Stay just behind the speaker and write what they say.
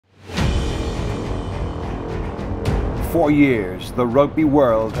For years, the rugby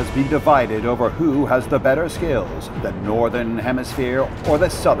world has been divided over who has the better skills, the Northern Hemisphere or the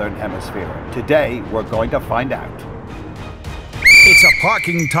Southern Hemisphere. Today, we're going to find out. It's a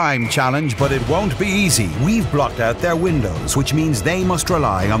parking time challenge, but it won't be easy. We've blocked out their windows, which means they must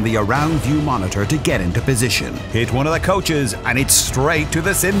rely on the around view monitor to get into position. Hit one of the coaches and it's straight to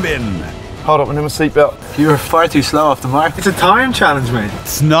the sin bin. Hold up, I'm in my seatbelt. You were far too slow off the mark. It's a time challenge, mate.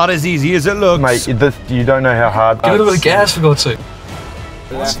 It's not as easy as it looks. Mate, you don't know how hard. Give it a bit of gas for God's sake.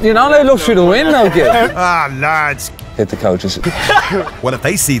 You're not allowed to look through the window, kid. Ah, lads. Hit the coaches. Well, if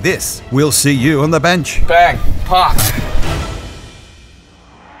they see this, we'll see you on the bench. Bang. Pop.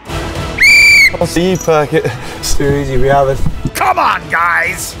 I'll see you perk it. It's too easy, we have it. Come on,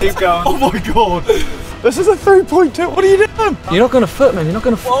 guys. Keep going. Oh my god. This is a 3.2. What are you doing? You're not going to fit, man. You're not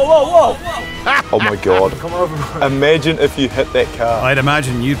going to fit. Whoa, whoa, whoa. Oh my god. Come over. Imagine if you hit that car. I'd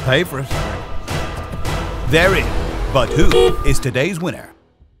imagine you'd pay for it. They're in. But who is today's winner?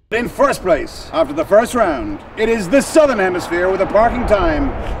 In first place, after the first round, it is the Southern Hemisphere with a parking time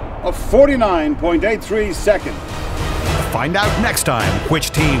of 49.83 seconds. Find out next time which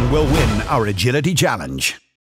team will win our agility challenge.